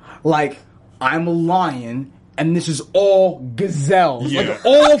 Like, I'm a lion, and this is all gazelles. Yeah. Like,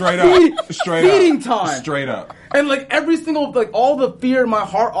 all feeding time. Straight up. And like every single, like all the fear in my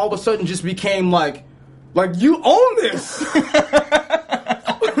heart all of a sudden just became like you own this.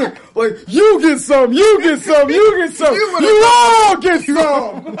 Like, you get some, you get some, you get some, you all get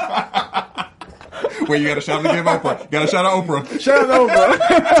some. Wait, you got a shout out to give Oprah. Got a shout out Oprah. Shout out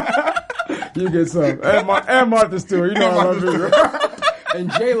Oprah. You get some. And Martha Stewart. You know I love you.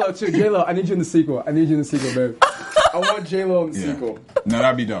 And J-Lo, too. J-Lo, I need you in the sequel. Babe. I want J-Lo in the sequel. No,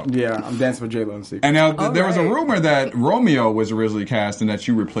 that'd be dope. Yeah, I'm dancing with J-Lo in the sequel. And now, there was a rumor that Romeo was originally cast and that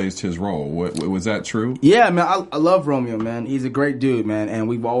you replaced his role. Was that true? Yeah, man, I love Romeo, man. He's a great dude, man, and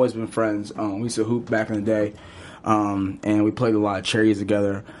we've always been friends. We used to hoop back in the day, and we played a lot of cherries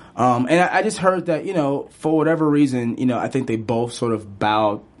together. And I just heard that, you know, for whatever reason, you know, I think they both sort of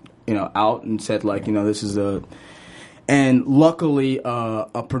bowed, you know, out and said, like, you know, this is a... And luckily,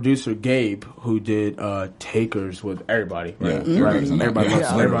 a producer, Gabe, who did Takers with everybody, right? Yeah, right?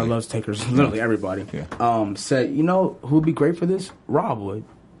 Everybody loves Takers, literally everybody. Yeah. Said, you know, who would be great for this? Rob would.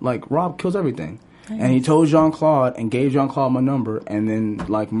 like Rob kills everything. And he told Jean-Claude and gave Jean-Claude my number, and then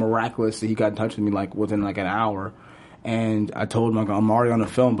like miraculously he got in touch with me like within like an hour. And I told him, I'm already on the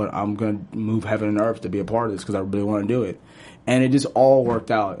film, but I'm going to move heaven and earth to be a part of this because I really want to do it. And it just all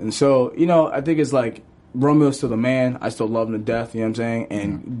worked out. And so, you know, I think it's like Romeo's still the man. I still love him to death, you know what I'm saying?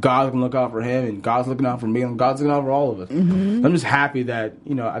 And God's going to look out for him, and God's looking out for me, and God's looking out for all of us. Mm-hmm. I'm just happy that,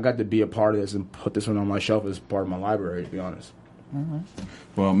 you know, I got to be a part of this and put this one on my shelf as part of my library, to be honest. Mm-hmm.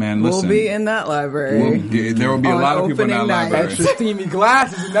 Well, man, listen. We'll be in that library. There will be a lot of people in that library. Extra steamy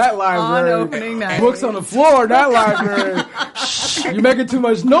glasses in that library. On opening night. Books on the floor in that library. You're making too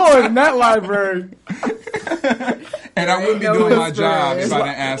much noise in that library. And I wouldn't be doing my job if I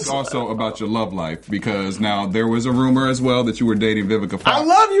didn't ask also about your love life, because now there was a rumor as well that you were dating Vivica Fox. I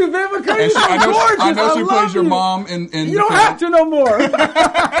love you, Vivica. You're so gorgeous. I know she plays your mom in you don't have to no more.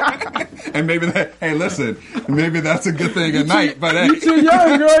 And maybe that, hey, listen, maybe that's a good thing at night, but hey. You too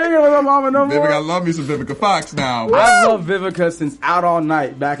young, girl. You ain't gonna mama no more. Vivica, I love me some Vivica Fox now. I love Vivica since Out All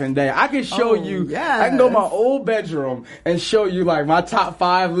Night back in the day. I can show you, I can go to my old bedroom and show you like my top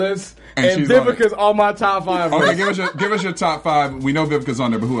 5 lists, and Vivica's on my top 5 list. Okay, give us your top 5. We know Vivica's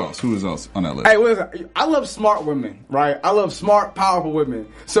on there, but who else? Who is else on that list? Hey, listen, I love smart women, right? I love smart, powerful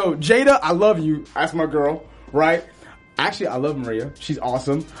women. So Jada, I love you. That's my girl, right? Actually, I love Maria. She's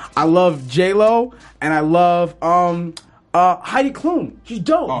awesome. I love J-Lo, and I love Heidi Klum. She's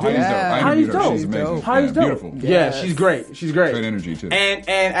dope. Oh, Heidi's dope. She's amazing. Heidi's dope. Beautiful. Yeah, she's great. She's great. Great energy too. And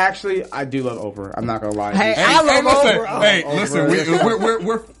actually, I do love Oprah. I'm not gonna lie. I love Oprah. Hey, listen,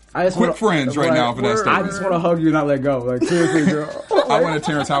 we're quick friends right now for that statement. I just want to hug you and not let go. Like, seriously, girl. I want to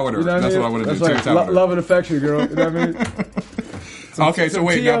Terrence Howard her. You know That's what I want to do. Terrence Howard. Love and affection, girl. You know what I mean? Okay, so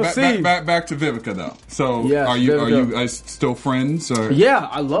wait, now back to Vivica though. So yes, are you guys still friends? Or? Yeah,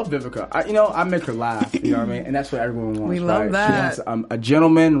 I love Vivica. I make her laugh. You know what I mean? And that's what everyone wants. We love that. She wants a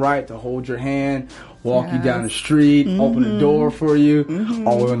gentleman, right, to hold your hand, walk you down the street, open the door for you.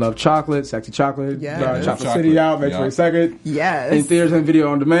 All women love chocolate, sexy chocolate. Yes. Chocolate City out May 22nd. Yes. In theaters and video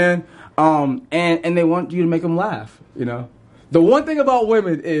on demand. And they want you to make them laugh. You know. The one thing about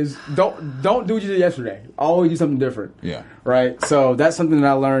women is don't do what you did yesterday. Always do something different. Yeah. Right? So that's something that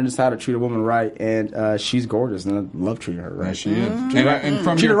I learned, just how to treat a woman right. And she's gorgeous, and I love treating her right. Yeah, she is. Treat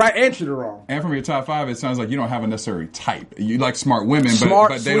her right and treat her wrong. And from your top 5, it sounds like you don't have a necessary type. You like smart women,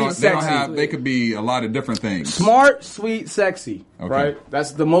 but they don't have. They could be a lot of different things. Smart, sweet, sexy. Okay. Right?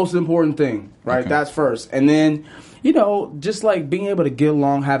 That's the most important thing. Right? Okay. That's first. And then, just like being able to get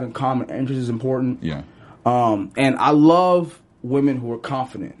along, having common interests is important. Yeah. And I love women who are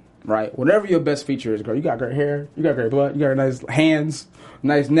confident, right? Whatever your best feature is, girl, you got great hair, you got great butt, you got nice hands,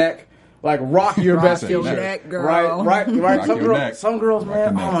 nice neck. Like, rock your best feature. Neck, girl. Right. Some girls,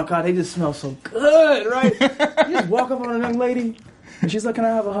 man, oh my God, they just smell so good, right? You just walk up on a young lady, and she's like, can I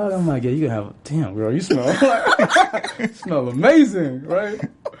have a hug? I'm like, yeah, you can have a, damn, girl, you smell smell amazing, right?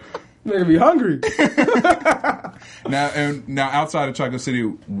 Making me hungry. Now, outside of Chocolate City,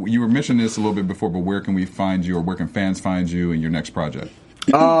 you were mentioning this a little bit before, but where can we find you, or where can fans find you in your next project?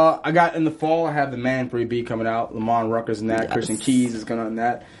 I got in the fall. I have the Man 3B coming out. Lamont Rucker's in that. Yes. Christian Keys is coming out in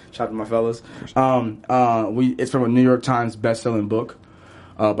that. Shout out to my fellas. It's from a New York Times best-selling book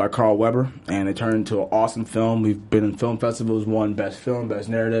by Carl Weber, and it turned into an awesome film. We've been in film festivals, won best film, best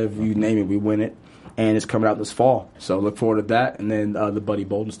narrative, you name it, we win it. And it's coming out this fall, so look forward to that. And then the Buddy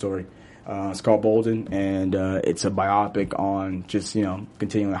Bolden story. It's called Bolden, and it's a biopic on just,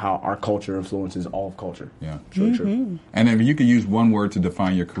 continuing how our culture influences all of culture. Yeah, truly true. And if you could use one word to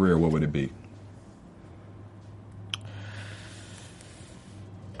define your career, what would it be?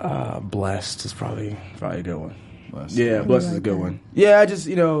 Blessed is probably a good one. Blessed. Yeah, blessed is a good one. Yeah, I just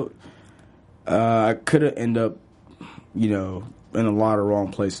I could have ended up in a lot of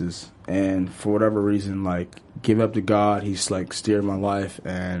wrong places, and for whatever reason, give up to God. He's steered my life,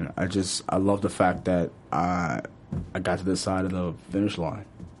 and I love the fact that I got to this side of the finish line.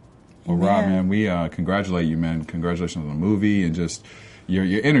 Well, Rob, man, we congratulate you, man. Congratulations on the movie and just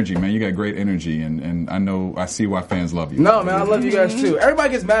your energy, man. You got great energy, and I see why fans love you. No, man, I love you guys too. Everybody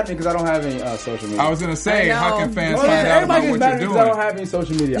gets mad at me because I don't have any social media. I was gonna say, how can fans find out about what you're doing? I don't have any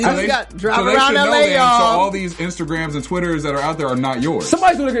social media. You just got drive around LA, y'all. So all these Instagrams and Twitters that are out there are not yours.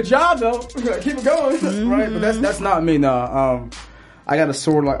 Somebody's doing a good job though. Keep it going, right? But that's not me. No, I got a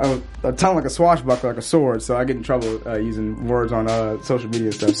sword a tongue like a swashbuckler, like a sword. So I get in trouble using words on social media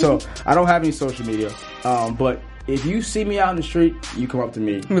and stuff. So I don't have any social media, but if you see me out in the street, you come up to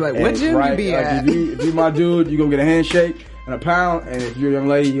me. You're like, what gym you be at? If you my dude, you gonna get a handshake. and a pound, and if you're a young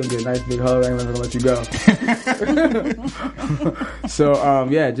lady, you're gonna get a nice big hug. I ain't never gonna let you go. So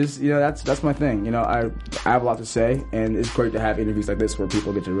just that's my thing. I have a lot to say, and it's great to have interviews like this where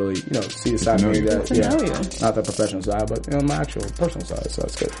people get to really see the side of me that not the professional side, but my actual personal side. So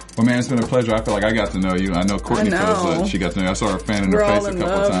it's good. Well, man, it's been a pleasure. I feel like I got to know you. I know Courtney feels she got to know you. I saw her fan in her face a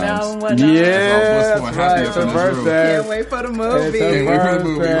couple times. Yeah, that's right. It's her birthday. Can't wait for the movie. Can't wait for the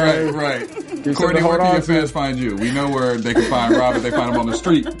movie. Right. Courtney, where can your fans find you? We know where they can find Rob if they find him on the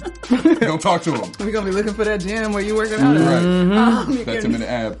street. Go talk to him. We're gonna be looking for that gym where you working out. Right. That 2-minute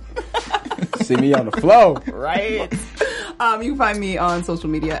ab. See me on the flow. Right. You can find me on social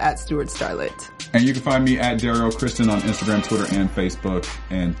media at Stuart Starlet. And you can find me at Daryl Kristen on Instagram, Twitter, and Facebook.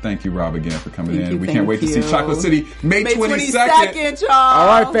 And thank you, Rob, again for coming in. We can't wait to see Chocolate City May 22nd. Y'all. All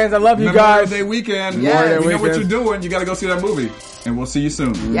right, fans, I love you guys. Memorial Day weekend. Yes. You know what you're doing. You got to go see that movie. And we'll see you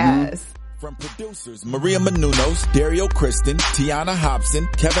soon. Yes. From producers Maria Menounos, Dario Kristen, Tiana Hobson,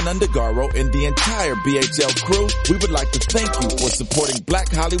 Kevin Undergaro, and the entire BHL crew, we would like to thank you for supporting Black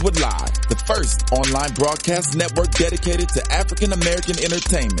Hollywood Live, the first online broadcast network dedicated to African American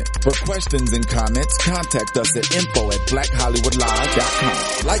entertainment. For questions and comments, contact us at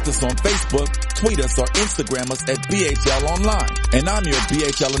info@blackhollywoodlive.com. Like us on Facebook, tweet us, or Instagram us at BHL Online. And I'm your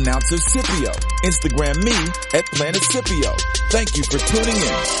BHL announcer, Scipio. Instagram me at Planet Scipio. Thank you for tuning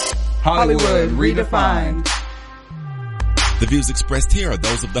in. Hollywood Redefined. The views expressed here are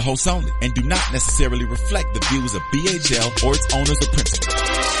those of the host only and do not necessarily reflect the views of BHL or its owners or principals.